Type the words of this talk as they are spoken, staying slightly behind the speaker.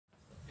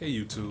Hey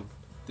YouTube,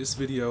 this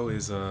video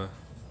is well,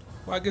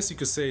 I guess you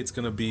could say it's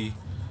gonna be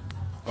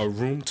a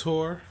room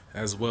tour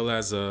as well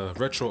as a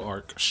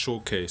Retroarch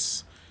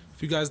showcase.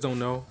 If you guys don't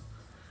know,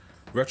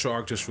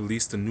 Retroarch just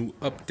released a new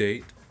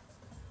update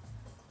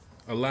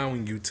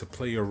allowing you to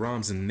play your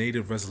ROMs in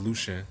native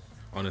resolution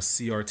on a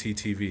CRT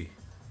TV.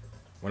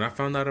 When I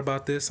found out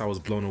about this, I was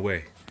blown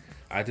away.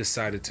 I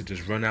decided to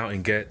just run out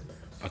and get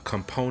a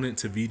component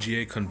to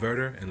VGA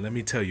converter, and let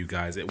me tell you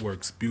guys, it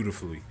works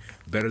beautifully,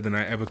 better than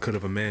I ever could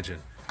have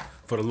imagined.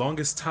 For the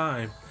longest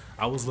time,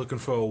 I was looking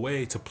for a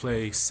way to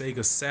play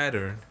Sega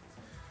Saturn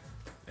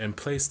and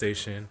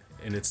PlayStation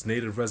in its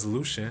native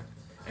resolution,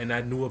 and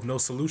I knew of no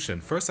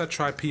solution. First I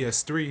tried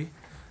PS3,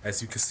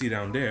 as you can see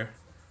down there.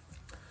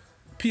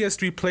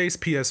 PS3 plays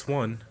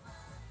PS1,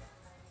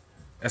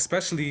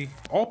 especially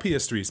all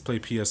PS3s play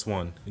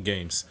PS1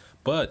 games,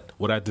 but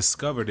what I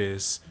discovered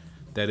is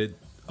that it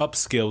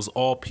upscales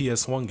all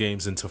PS1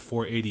 games into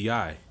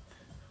 480i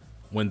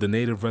when the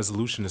native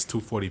resolution is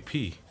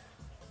 240p.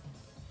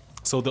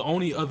 So the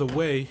only other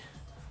way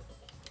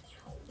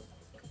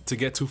to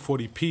get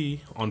 240p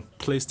on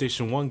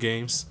PlayStation 1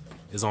 games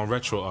is on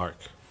Retroarch.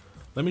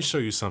 Let me show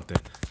you something.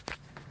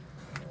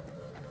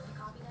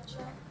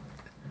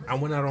 I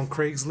went out on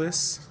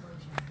Craigslist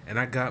and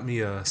I got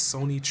me a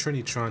Sony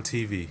Trinitron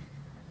TV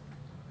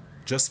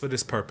just for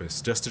this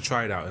purpose, just to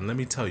try it out, and let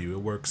me tell you, it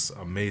works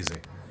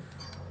amazing.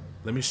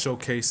 Let me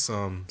showcase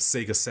some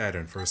Sega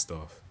Saturn first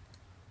off.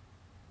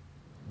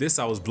 This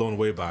I was blown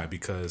away by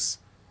because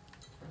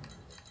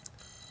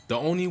the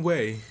only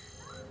way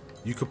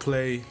you could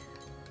play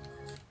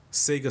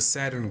Sega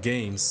Saturn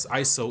games,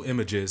 ISO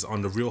images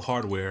on the real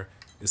hardware,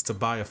 is to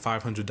buy a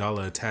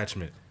 $500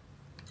 attachment.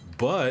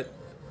 But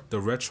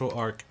the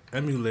Retroarch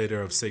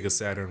emulator of Sega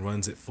Saturn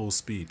runs at full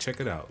speed. Check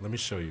it out. Let me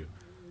show you.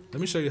 Let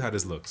me show you how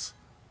this looks.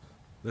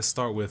 Let's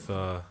start with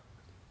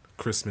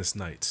Christmas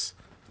nights.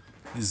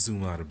 Let's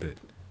zoom out a bit.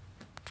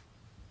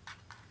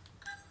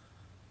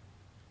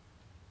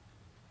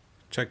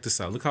 Check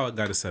this out. Look how I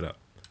got it set up.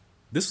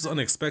 This was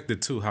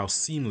unexpected too, how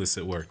seamless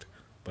it worked.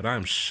 But I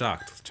am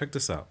shocked. Check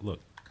this out. Look.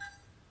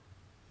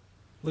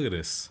 Look at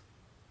this.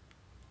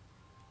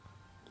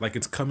 Like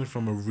it's coming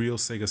from a real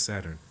Sega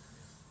Saturn.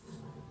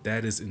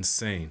 That is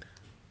insane.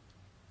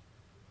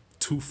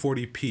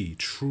 240p,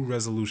 true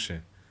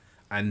resolution.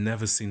 I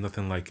never seen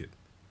nothing like it.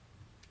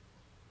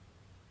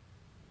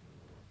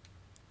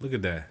 Look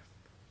at that.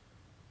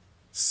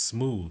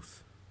 Smooth.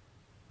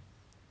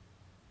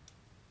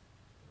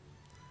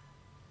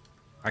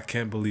 I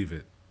can't believe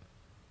it.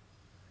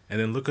 And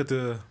then look at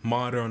the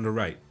monitor on the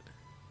right.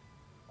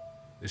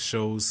 It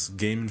shows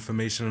game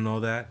information and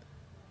all that.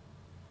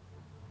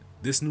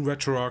 This new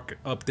Retroarch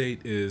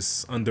update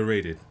is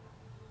underrated.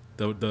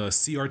 The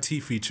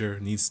CRT feature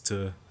needs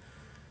to,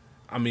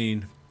 I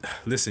mean,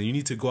 listen, you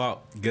need to go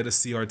out, get a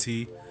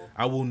CRT.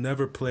 I will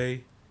never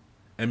play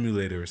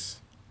emulators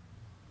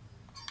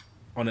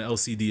on an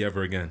LCD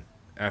ever again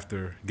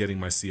after getting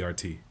my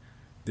CRT.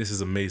 This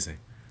is amazing.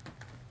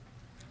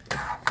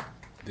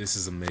 This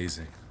is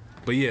amazing.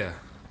 But yeah,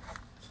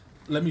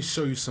 let me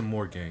show you some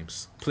more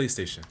games.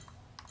 PlayStation.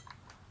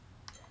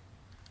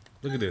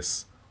 Look at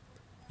this.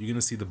 You're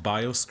gonna see the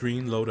BIOS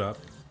screen load up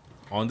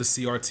on the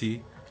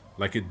CRT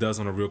like it does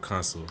on a real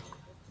console.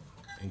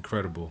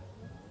 Incredible.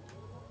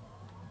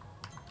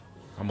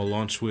 I'm gonna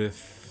launch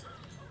with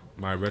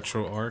my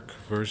Retroarch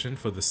version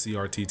for the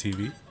CRT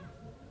TV.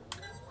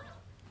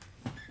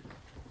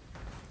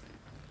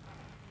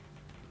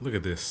 Look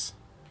at this.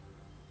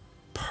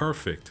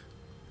 Perfect.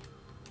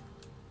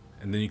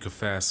 And then you can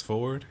fast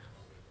forward.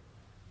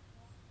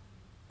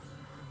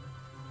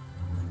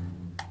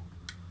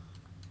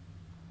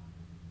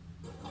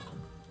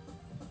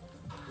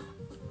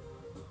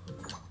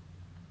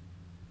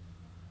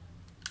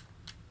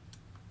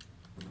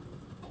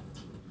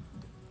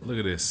 Look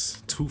at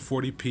this,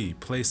 240p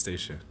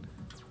PlayStation.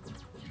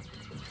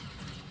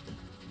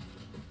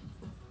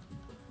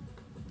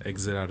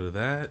 Exit out of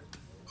that.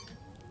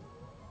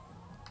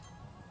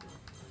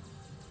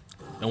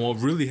 And what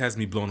really has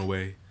me blown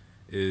away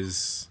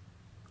is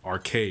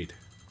arcade.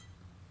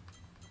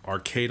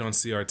 Arcade on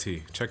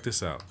CRT. Check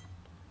this out.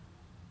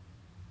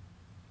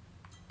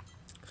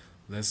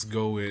 Let's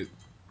go with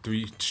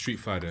Street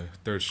Fighter,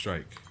 Third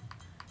Strike.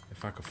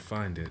 If I could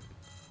find it,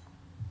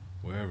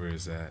 wherever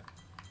it's at.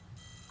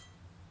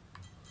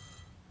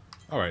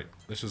 Alright,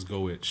 let's just go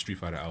with Street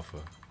Fighter Alpha.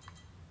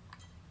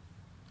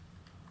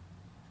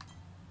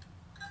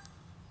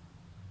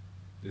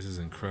 This is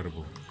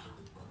incredible.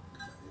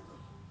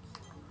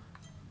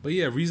 But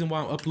yeah, reason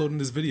why I'm uploading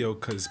this video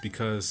is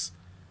because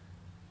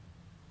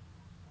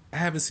I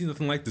haven't seen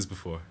nothing like this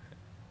before.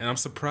 And I'm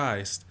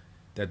surprised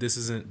that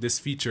this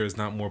feature is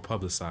not more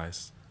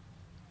publicized.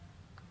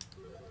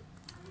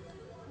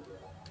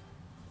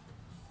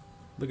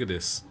 Look at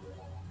this.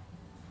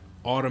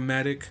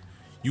 Automatic.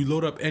 You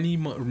load up any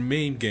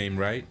main game,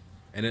 right?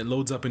 And it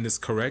loads up in this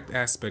correct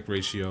aspect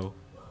ratio.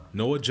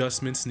 No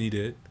adjustments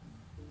needed.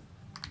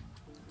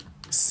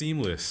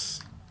 Seamless.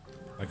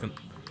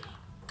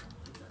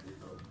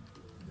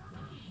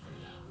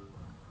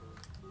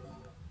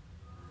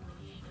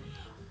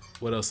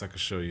 What else I could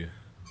show you?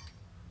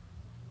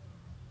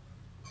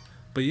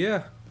 But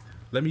yeah,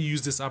 let me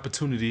use this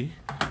opportunity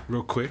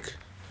real quick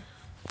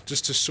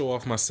just to show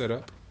off my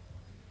setup.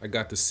 I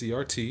got the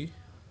CRT,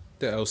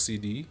 the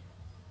LCD,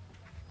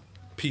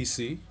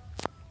 PC,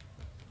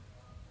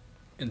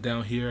 and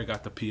down here I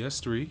got the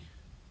PS3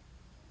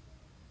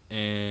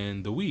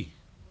 and the Wii.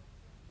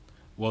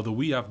 Well, the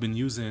Wii I've been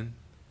using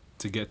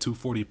to get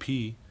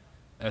 240p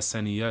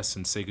SNES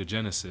and Sega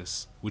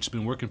Genesis, which has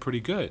been working pretty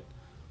good.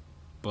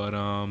 But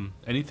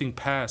anything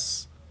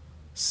past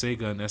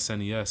Sega and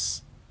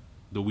SNES,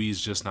 the Wii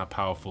is just not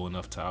powerful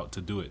enough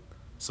to do it.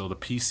 So the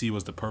PC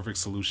was the perfect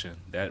solution.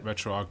 That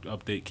Retroarch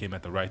update came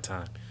at the right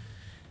time.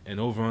 And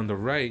over on the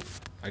right,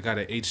 I got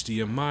an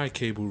HDMI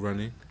cable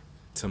running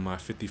to my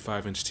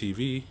 55-inch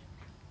TV.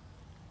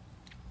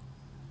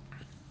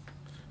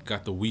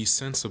 Got the Wii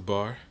sensor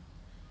bar,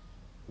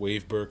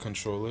 Wavebird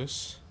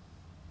controllers,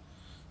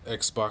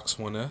 Xbox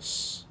One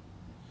S.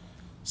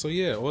 So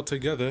yeah,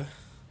 altogether,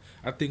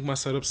 I think my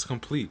setup's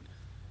complete.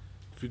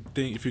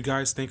 If you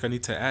guys think I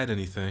need to add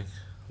anything,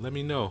 let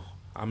me know.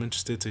 I'm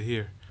interested to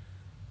hear.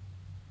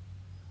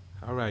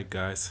 Alright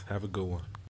guys, have a good one.